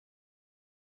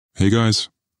Hey guys,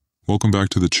 welcome back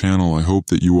to the channel. I hope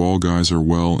that you all guys are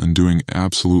well and doing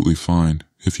absolutely fine.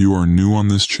 If you are new on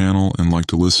this channel and like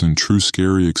to listen true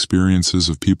scary experiences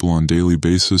of people on daily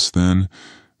basis, then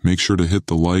make sure to hit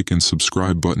the like and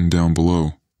subscribe button down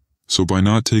below. So by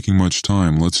not taking much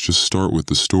time, let's just start with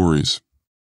the stories.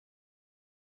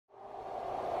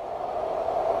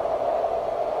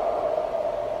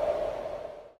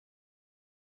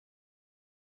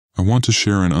 I want to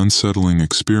share an unsettling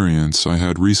experience I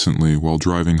had recently while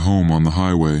driving home on the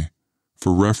highway.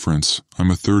 For reference, I'm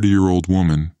a 30-year-old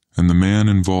woman, and the man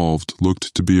involved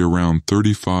looked to be around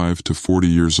 35 to 40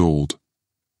 years old.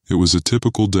 It was a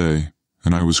typical day,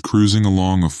 and I was cruising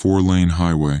along a 4-lane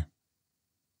highway.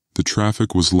 The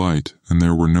traffic was light, and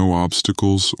there were no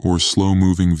obstacles or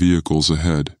slow-moving vehicles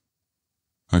ahead.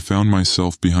 I found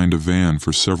myself behind a van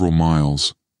for several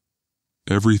miles.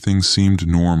 Everything seemed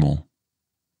normal.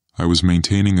 I was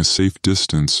maintaining a safe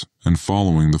distance and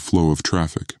following the flow of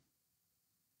traffic.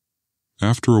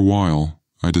 After a while,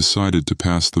 I decided to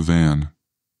pass the van.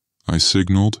 I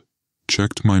signaled,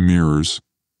 checked my mirrors,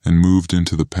 and moved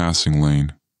into the passing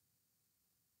lane.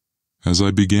 As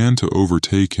I began to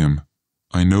overtake him,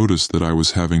 I noticed that I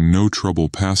was having no trouble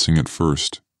passing at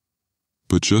first.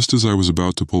 But just as I was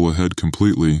about to pull ahead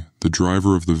completely, the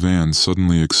driver of the van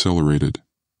suddenly accelerated.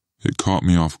 It caught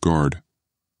me off guard.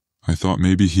 I thought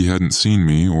maybe he hadn't seen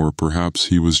me, or perhaps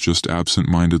he was just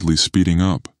absent-mindedly speeding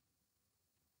up.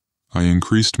 I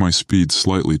increased my speed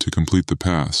slightly to complete the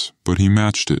pass, but he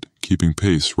matched it, keeping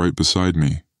pace right beside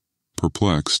me.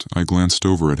 Perplexed, I glanced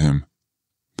over at him.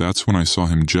 That's when I saw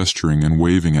him gesturing and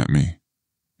waving at me.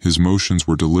 His motions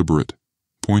were deliberate,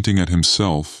 pointing at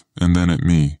himself and then at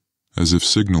me, as if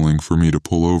signaling for me to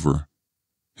pull over.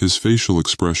 His facial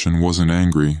expression wasn't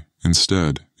angry.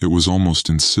 Instead, it was almost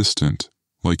insistent,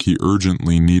 like he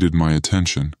urgently needed my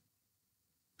attention.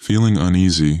 Feeling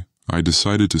uneasy, I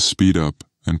decided to speed up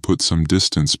and put some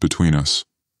distance between us.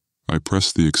 I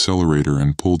pressed the accelerator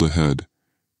and pulled ahead.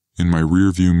 In my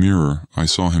rearview mirror, I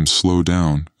saw him slow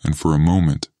down, and for a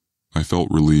moment, I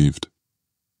felt relieved.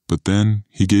 But then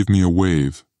he gave me a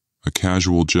wave, a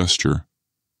casual gesture,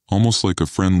 almost like a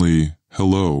friendly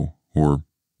hello or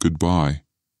goodbye.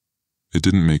 It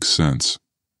didn't make sense.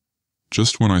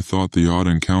 Just when I thought the odd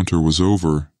encounter was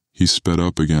over, he sped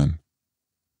up again.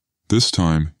 This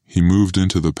time, he moved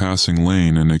into the passing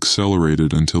lane and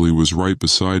accelerated until he was right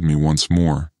beside me once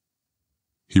more.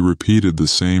 He repeated the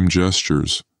same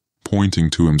gestures, pointing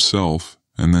to himself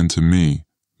and then to me,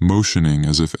 motioning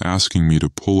as if asking me to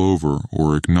pull over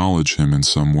or acknowledge him in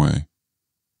some way.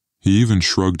 He even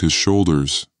shrugged his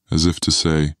shoulders, as if to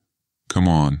say, "Come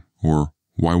on," or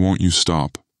 "Why won't you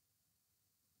stop?"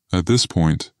 At this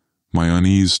point, my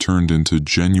unease turned into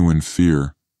genuine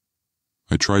fear.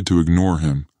 I tried to ignore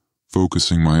him,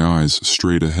 focusing my eyes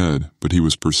straight ahead, but he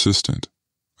was persistent.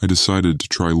 I decided to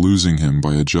try losing him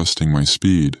by adjusting my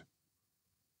speed.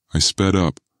 I sped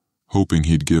up, hoping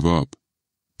he'd give up,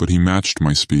 but he matched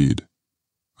my speed.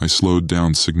 I slowed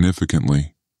down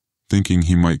significantly, thinking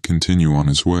he might continue on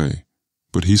his way,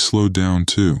 but he slowed down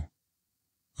too.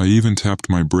 I even tapped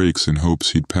my brakes in hopes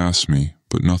he'd pass me,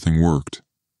 but nothing worked.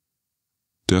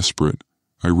 Desperate,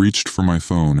 I reached for my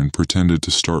phone and pretended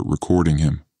to start recording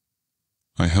him.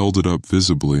 I held it up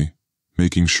visibly,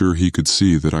 making sure he could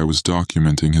see that I was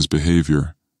documenting his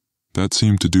behavior. That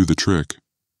seemed to do the trick.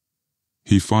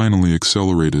 He finally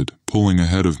accelerated, pulling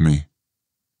ahead of me.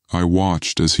 I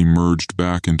watched as he merged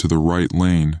back into the right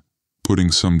lane,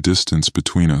 putting some distance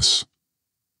between us.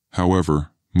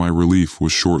 However, my relief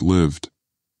was short-lived.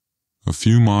 A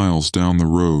few miles down the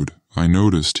road, I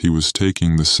noticed he was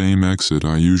taking the same exit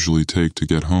I usually take to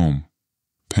get home.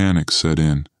 Panic set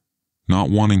in. Not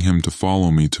wanting him to follow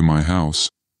me to my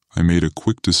house, I made a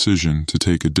quick decision to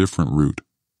take a different route.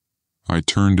 I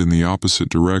turned in the opposite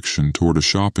direction toward a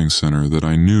shopping center that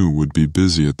I knew would be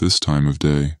busy at this time of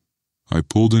day. I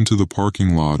pulled into the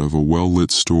parking lot of a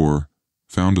well-lit store,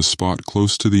 found a spot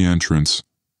close to the entrance,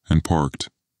 and parked.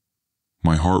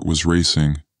 My heart was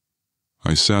racing.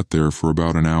 I sat there for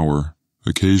about an hour,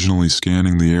 occasionally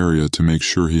scanning the area to make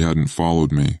sure he hadn't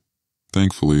followed me.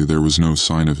 Thankfully, there was no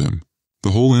sign of him. The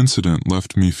whole incident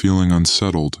left me feeling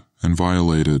unsettled and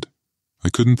violated. I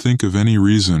couldn't think of any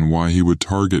reason why he would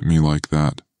target me like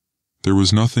that. There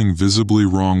was nothing visibly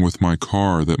wrong with my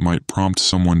car that might prompt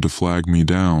someone to flag me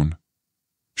down.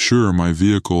 Sure, my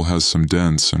vehicle has some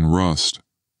dents and rust,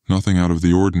 nothing out of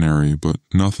the ordinary, but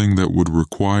nothing that would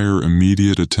require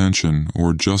immediate attention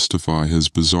or justify his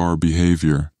bizarre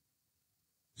behavior.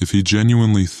 If he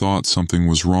genuinely thought something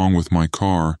was wrong with my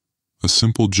car, a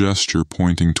simple gesture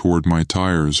pointing toward my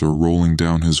tires or rolling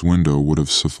down his window would have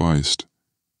sufficed.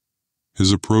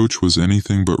 His approach was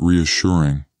anything but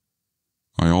reassuring.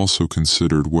 I also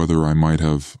considered whether I might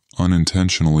have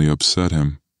unintentionally upset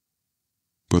him,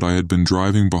 but I had been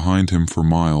driving behind him for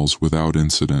miles without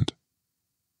incident.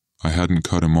 I hadn't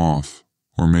cut him off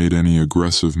or made any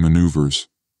aggressive maneuvers.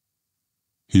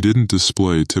 He didn't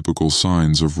display typical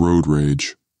signs of road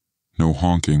rage. No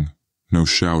honking, no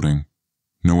shouting,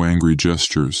 no angry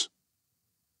gestures.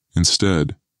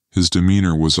 Instead, his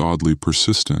demeanor was oddly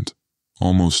persistent,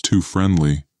 almost too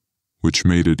friendly, which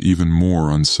made it even more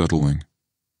unsettling.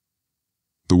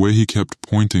 The way he kept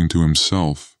pointing to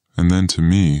himself and then to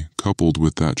me, coupled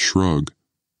with that shrug,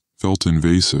 felt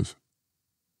invasive.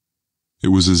 It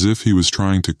was as if he was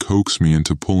trying to coax me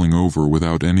into pulling over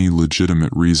without any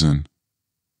legitimate reason.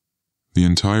 The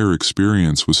entire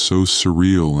experience was so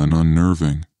surreal and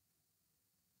unnerving.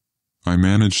 I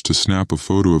managed to snap a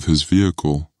photo of his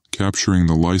vehicle, capturing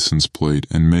the license plate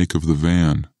and make of the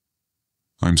van.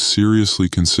 I'm seriously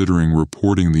considering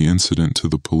reporting the incident to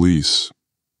the police.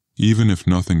 Even if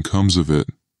nothing comes of it,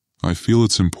 I feel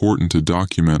it's important to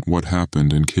document what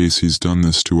happened in case he's done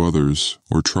this to others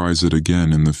or tries it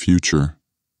again in the future.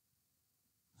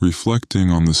 Reflecting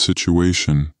on the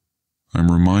situation,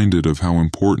 I'm reminded of how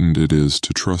important it is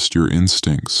to trust your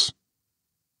instincts.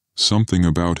 Something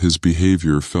about his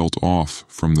behavior felt off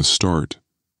from the start,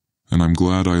 and I'm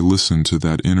glad I listened to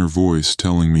that inner voice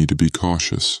telling me to be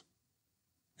cautious.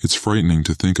 It's frightening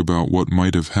to think about what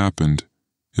might have happened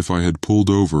if I had pulled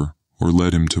over or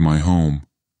led him to my home.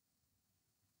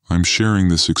 I'm sharing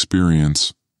this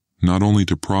experience not only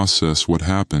to process what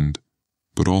happened,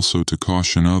 but also to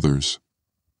caution others.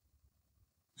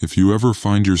 If you ever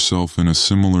find yourself in a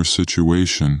similar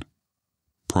situation,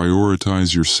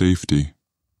 prioritize your safety.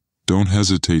 Don't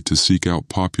hesitate to seek out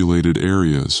populated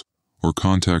areas or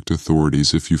contact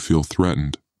authorities if you feel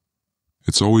threatened.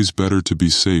 It's always better to be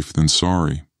safe than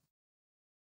sorry.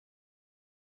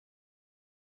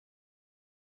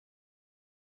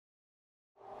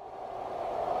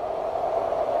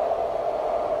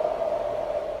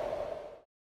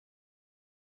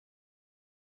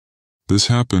 This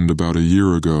happened about a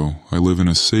year ago. I live in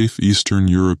a safe Eastern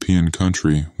European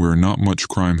country where not much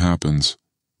crime happens,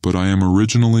 but I am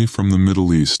originally from the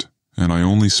Middle East, and I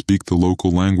only speak the local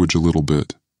language a little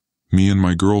bit. Me and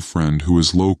my girlfriend, who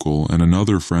is local, and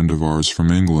another friend of ours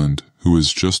from England, who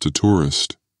is just a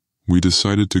tourist, we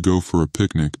decided to go for a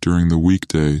picnic during the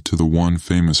weekday to the one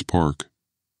famous park.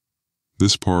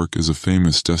 This park is a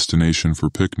famous destination for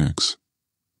picnics,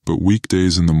 but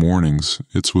weekdays in the mornings,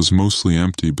 it was mostly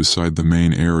empty beside the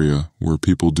main area where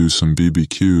people do some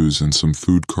BBQs and some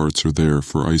food carts are there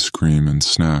for ice cream and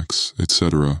snacks,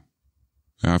 etc.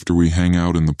 After we hang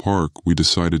out in the park, we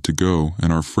decided to go,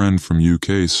 and our friend from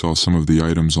UK saw some of the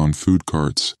items on food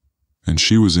carts, and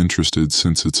she was interested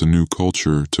since it's a new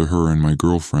culture to her and my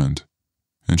girlfriend.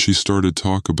 And she started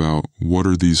talk about what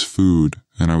are these food,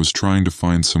 and I was trying to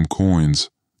find some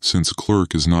coins, since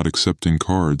clerk is not accepting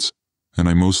cards, and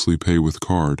I mostly pay with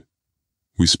card.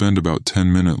 We spend about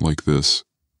 10 minutes like this.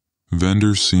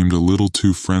 Vendor seemed a little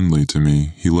too friendly to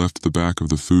me. He left the back of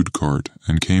the food cart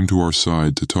and came to our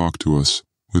side to talk to us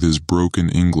with his broken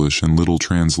English and little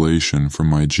translation from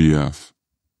my GF.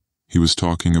 He was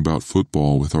talking about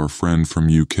football with our friend from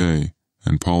UK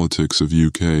and politics of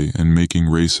UK and making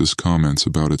racist comments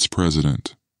about its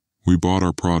president. We bought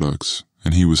our products,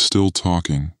 and he was still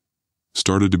talking.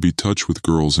 Started to be touched with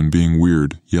girls and being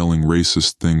weird, yelling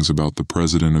racist things about the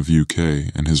president of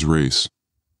UK and his race.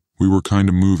 We were kind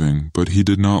of moving, but he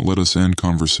did not let us end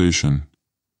conversation.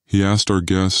 He asked our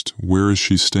guest where is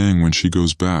she staying when she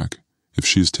goes back, if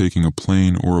she is taking a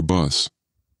plane or a bus.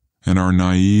 And our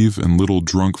naive and little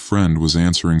drunk friend was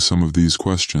answering some of these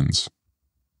questions.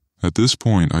 At this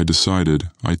point I decided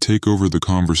I'd take over the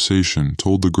conversation,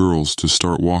 told the girls to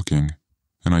start walking,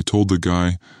 and I told the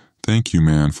guy, "Thank you,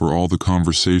 man, for all the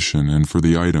conversation and for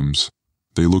the items.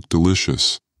 They look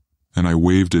delicious." And I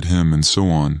waved at him and so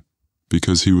on,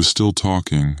 because he was still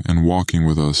talking and walking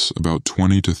with us about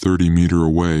 20 to 30 meters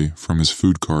away from his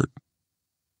food cart.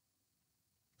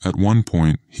 At one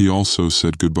point, he also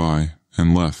said goodbye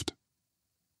and left.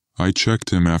 I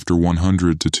checked him after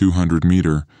 100 to 200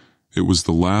 meters. It was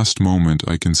the last moment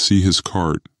I can see his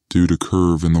cart due to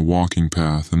curve in the walking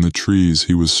path and the trees.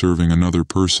 He was serving another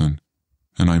person,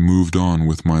 and I moved on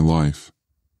with my life.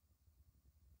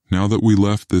 Now that we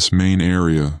left this main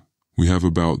area, we have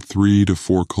about 3 to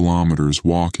 4 kilometers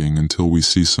walking until we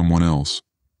see someone else.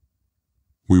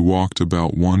 We walked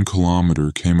about 1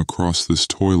 kilometer, came across this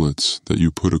toilets that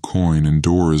you put a coin and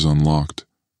door is unlocked.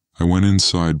 I went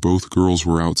inside, both girls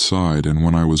were outside, and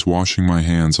when I was washing my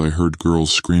hands I heard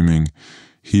girls screaming,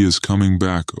 He is coming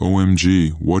back,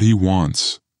 OMG, what he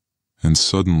wants. And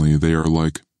suddenly they are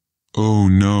like, oh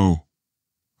no.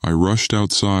 I rushed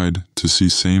outside to see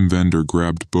same vendor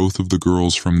grabbed both of the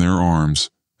girls from their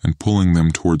arms and pulling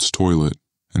them towards toilet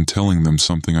and telling them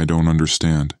something I don't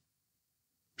understand.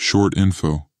 Short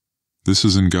info. This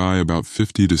is a guy about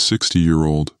 50 to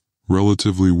 60-year-old,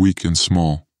 relatively weak and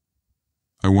small.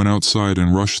 I went outside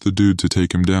and rushed the dude to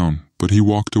take him down, but he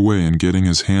walked away and getting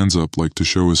his hands up like to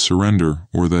show his surrender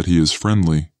or that he is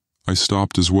friendly. I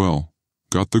stopped as well,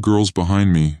 got the girls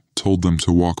behind me, told them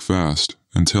to walk fast,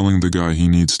 and telling the guy he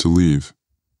needs to leave.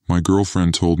 My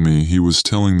girlfriend told me he was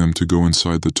telling them to go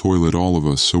inside the toilet, all of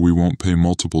us, so we won't pay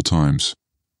multiple times.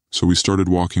 So we started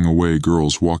walking away,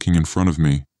 girls walking in front of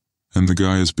me, and the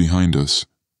guy is behind us,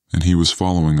 and he was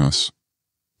following us,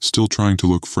 still trying to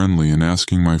look friendly and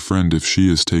asking my friend if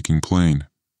she is taking plane.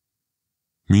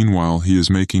 Meanwhile, he is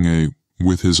making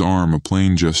with his arm, a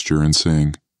plane gesture and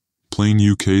saying, "Plane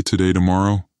UK today,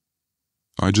 tomorrow?"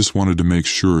 I just wanted to make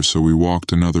sure, so we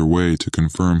walked another way to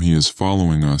confirm he is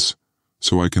following us,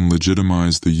 so I can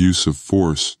legitimize the use of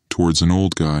force towards an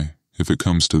old guy, if it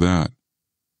comes to that.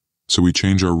 So we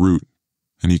change our route,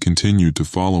 and he continued to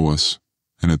follow us,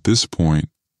 and at this point,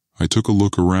 I took a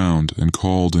look around and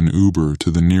called an Uber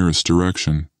to the nearest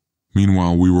direction.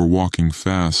 Meanwhile, we were walking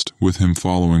fast with him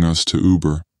following us to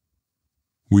Uber.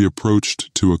 We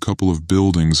approached to a couple of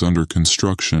buildings under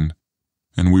construction,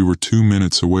 and we were 2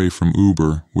 minutes away from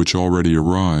Uber, which already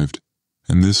arrived,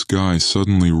 and this guy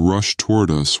suddenly rushed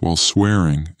toward us while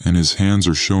swearing, and his hands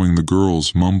are showing the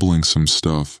girls mumbling some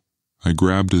stuff. I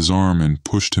grabbed his arm and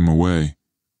pushed him away.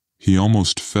 He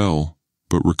almost fell,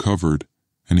 but recovered,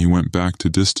 and he went back to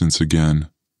distance again,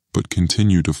 but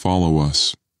continued to follow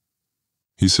us.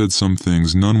 He said some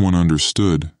things none one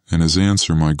understood, and as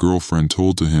answer my girlfriend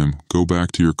told to him, "Go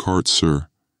back to your cart, sir.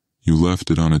 You left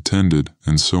it unattended,"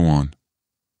 and so on.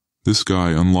 This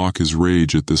guy unlocked his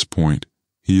rage at this point.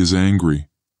 He is angry,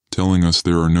 telling us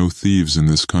there are no thieves in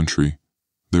this country.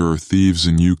 There are thieves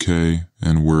in UK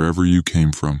and wherever you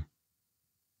came from.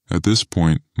 At this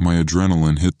point, my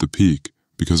adrenaline hit the peak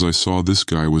because I saw this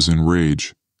guy was in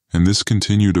rage, and this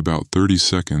continued about 30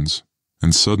 seconds,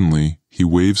 and suddenly he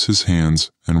waves his hands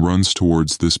and runs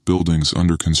towards this building's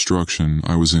under construction.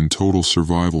 I was in total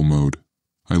survival mode.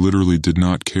 I literally did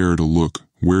not care to look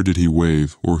where did he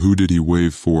wave or who did he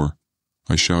wave for.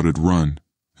 I shouted, "Run,"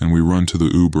 and we run to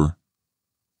the Uber.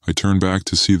 I turned back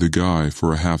to see the guy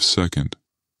for a half second.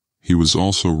 He was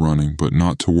also running, but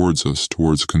not towards us,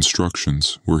 towards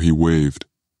constructions, where he waved,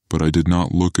 but I did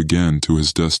not look again to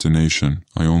his destination.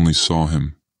 I only saw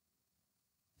him.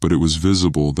 But it was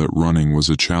visible that running was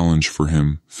a challenge for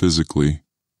him physically.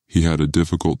 He had a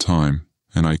difficult time,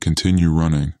 and I continued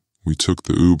running. We took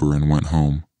the Uber and went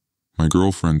home. My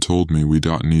girlfriend told me we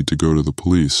don't need to go to the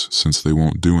police since they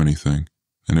won't do anything,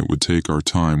 and it would take our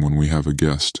time when we have a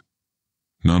guest.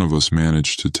 None of us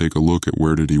managed to take a look at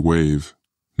where did he wave.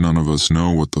 None of us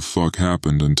know what the fuck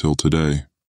happened until today.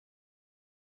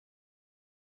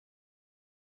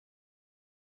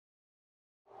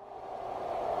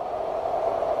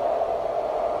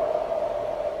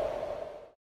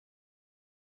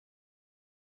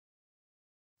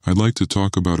 I'd like to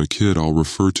talk about a kid I'll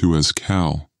refer to as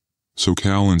Cal. So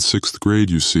Cal in 6th grade,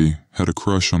 you see, had a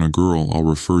crush on a girl I'll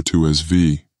refer to as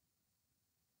V.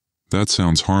 That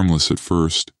sounds harmless at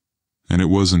first, and it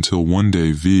was until one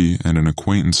day V and an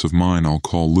acquaintance of mine I'll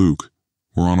call Luke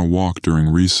were on a walk during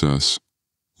recess.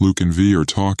 Luke and V are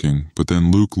talking, but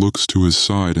then Luke looks to his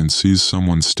side and sees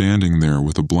someone standing there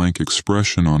with a blank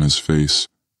expression on his face.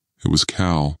 It was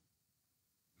Cal.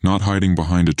 Not hiding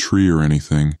behind a tree or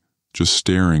anything, just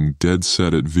staring dead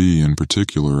set at V in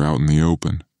particular out in the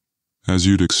open. As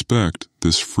you'd expect,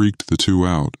 this freaked the two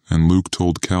out, and Luke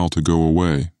told Cal to go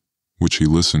away, which he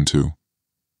listened to.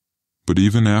 But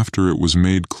even after it was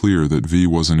made clear that V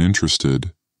wasn't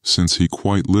interested, since he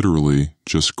quite literally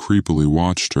just creepily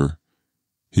watched her,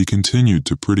 he continued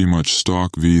to pretty much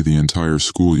stalk V the entire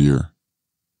school year.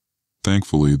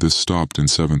 Thankfully, this stopped in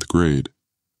 7th grade.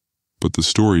 But the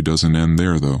story doesn't end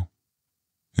there, though.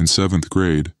 In 7th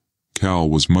grade, Cal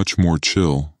was much more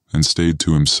chill and stayed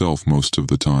to himself most of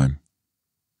the time.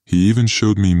 He even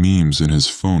showed me memes in his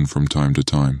phone from time to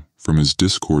time, from his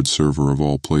Discord server of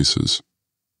all places.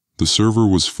 The server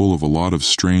was full of a lot of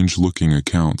strange-looking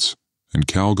accounts, and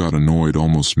Cal got annoyed,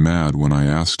 almost mad, when I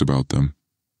asked about them.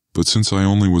 But since I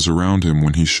only was around him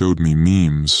when he showed me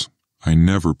memes, I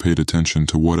never paid attention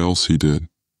to what else he did.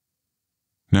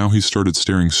 Now he started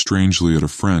staring strangely at a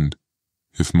friend,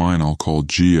 if mine I'll call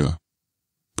Gia,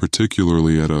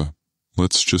 particularly at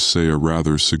let's just say a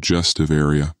rather suggestive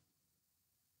area.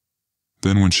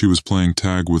 Then when she was playing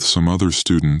tag with some other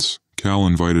students, Cal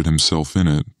invited himself in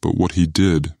it, but what he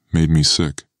did made me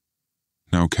sick.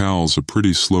 Now Cal's a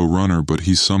pretty slow runner, but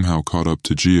he somehow caught up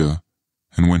to Gia,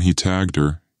 and when he tagged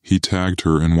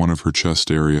her in one of her chest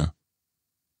area.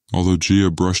 Although Gia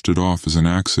brushed it off as an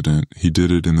accident, he did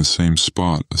it in the same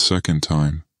spot a second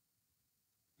time.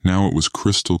 Now it was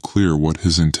crystal clear what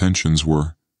his intentions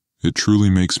were. It truly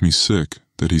makes me sick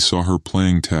that he saw her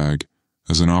playing tag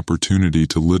as an opportunity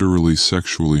to literally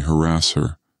sexually harass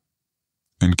her.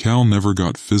 And Cal never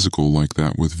got physical like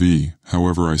that with V,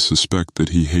 however I suspect that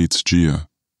he hates Gia.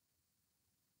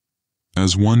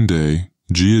 As one day,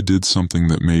 Gia did something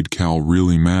that made Cal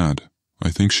really mad. I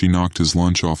think she knocked his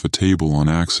lunch off a table on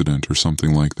accident or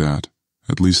something like that.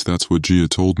 At least that's what Gia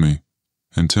told me.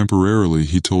 And temporarily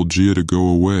he told Gia to go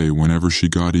away whenever she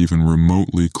got even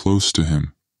remotely close to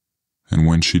him. And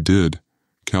when she did,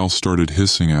 Cal started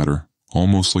hissing at her,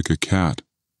 almost like a cat.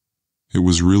 It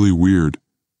was really weird,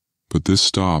 but this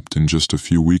stopped in just a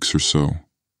few weeks or so.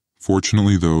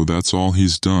 Fortunately though, that's all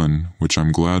he's done, which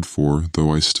I'm glad for,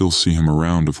 though I still see him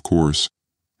around, of course,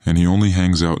 and he only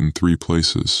hangs out in 3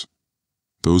 places.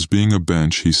 Those being a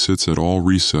bench he sits at all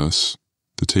recess,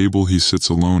 the table he sits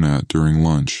alone at during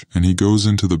lunch, and he goes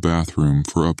into the bathroom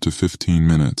for up to 15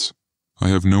 minutes. I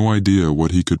have no idea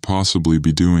what he could possibly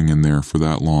be doing in there for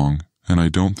that long, and I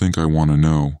don't think I want to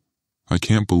know. I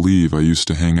can't believe I used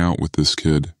to hang out with this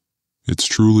kid. It's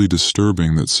truly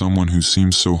disturbing that someone who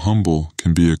seems so humble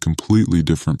can be a completely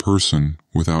different person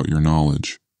without your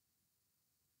knowledge.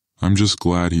 I'm just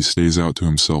glad he stays out to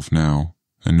himself now,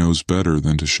 and knows better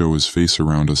than to show his face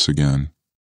around us again.